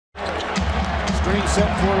Screen set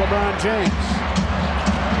for LeBron James.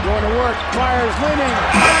 Going to work, fires, leaning.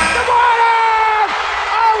 DeMartin!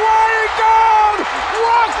 Away it goes!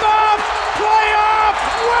 Walk-off, playoff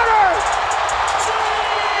winner!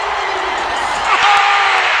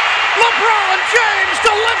 LeBron James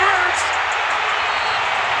delivers!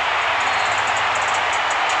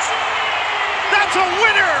 That's a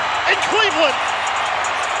winner in Cleveland!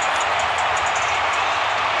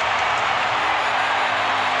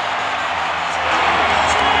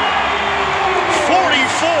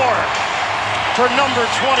 For number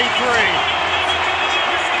 23.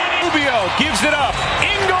 Rubio gives it up.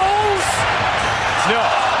 Ingles. No.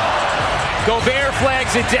 Gobert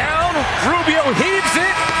flags it down. Rubio heaves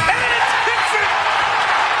it. And it hits it.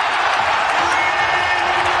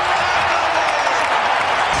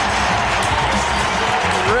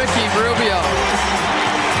 Ricky Rubio.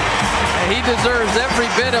 He deserves every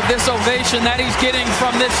bit of this ovation that he's getting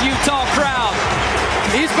from this Utah crowd.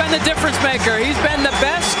 He's been the difference maker. He's been the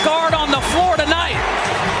best guard on the floor tonight.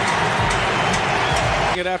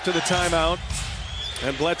 After the timeout,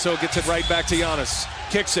 and Bledsoe gets it right back to Giannis.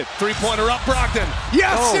 Kicks it, three-pointer up, Brogdon.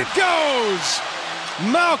 Yes, it goes!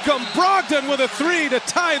 Malcolm Brogdon with a three to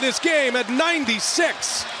tie this game at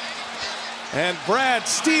 96. And Brad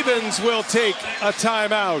Stevens will take a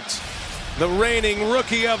timeout. The reigning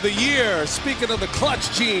rookie of the year. Speaking of the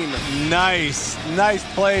clutch gene. Nice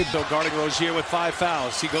play. So guarding Rozier with 5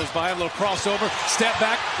 fouls. He goes by, a little crossover, step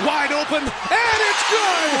back, wide open, and it's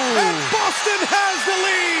good! Ooh. And Boston has the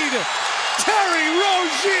lead! Terry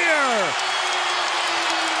Rozier!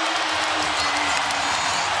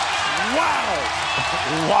 Wow!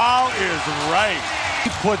 Wow is right. He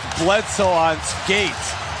puts Bledsoe on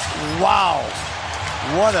skates. Wow.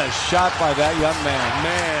 What a shot by that young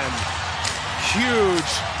man.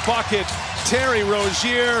 Huge bucket. Terry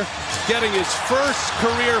Rozier getting his first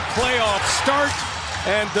career playoff start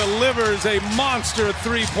and delivers a monster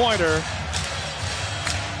three-pointer.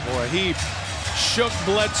 Boy, he shook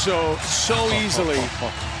Bledsoe so easily.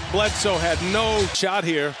 Bledsoe had no shot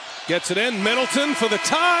here. Gets it in. Middleton for the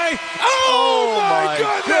tie. Oh my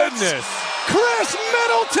goodness! Chris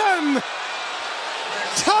Middleton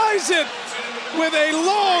ties it with a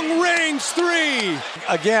long-range three.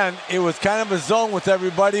 Again, it was kind of a zone with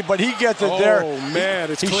everybody, but he gets it there. Oh, man,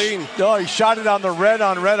 it's clean. He shot it on the red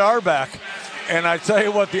Auerbach. And I tell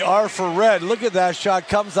you what, the R for red, look at that shot,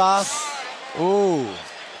 comes off. Ooh.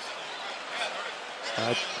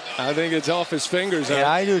 I think it's off his fingers. Yeah,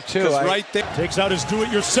 I do too. Right there. Takes out his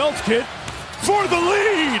do-it-yourself kit for the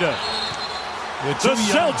lead. The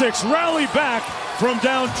Celtics rally back from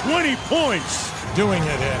down 20 points. Doing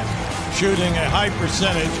it in. Shooting a high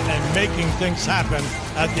percentage and making things happen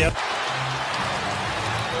at the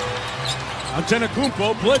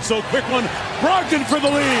Antetokounmpo, Bledsoe, quick one, Brogdon for the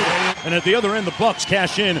lead. And at the other end, the Bucks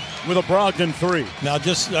cash in with a Brogdon three. Now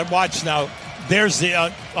just watch now. There's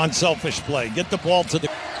the unselfish play. Get the ball to the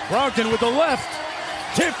Brogdon with the left,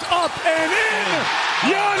 tipped up and in.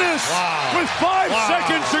 Giannis with 5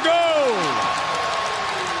 seconds to go.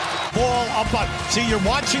 Ball up. See, you're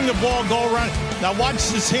watching the ball go around. Now watch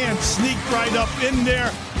his hand sneak right up in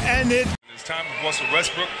there, and it. It's time with Russell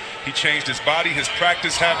Westbrook. He changed his body, his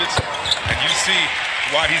practice habits, and you see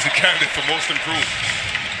why he's a candidate for most improved.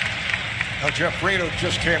 Now Jeff Reno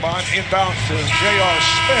just came on, inbounds to J.R.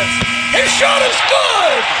 Smith. His shot is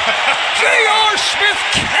good! J.R. Smith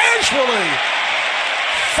casually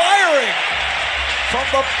firing from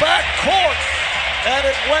the back court, and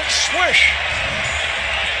it went swish.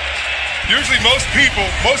 Usually most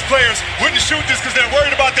players wouldn't shoot this because they're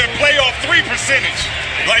worried about their playoff three percentage.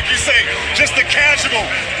 Like you say, just a casual,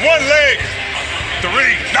 one leg,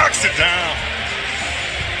 three, knocks it down.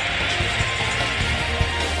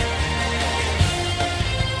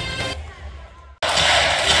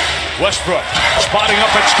 Westbrook spotting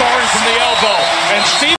up and scoring from the elbow. And Steve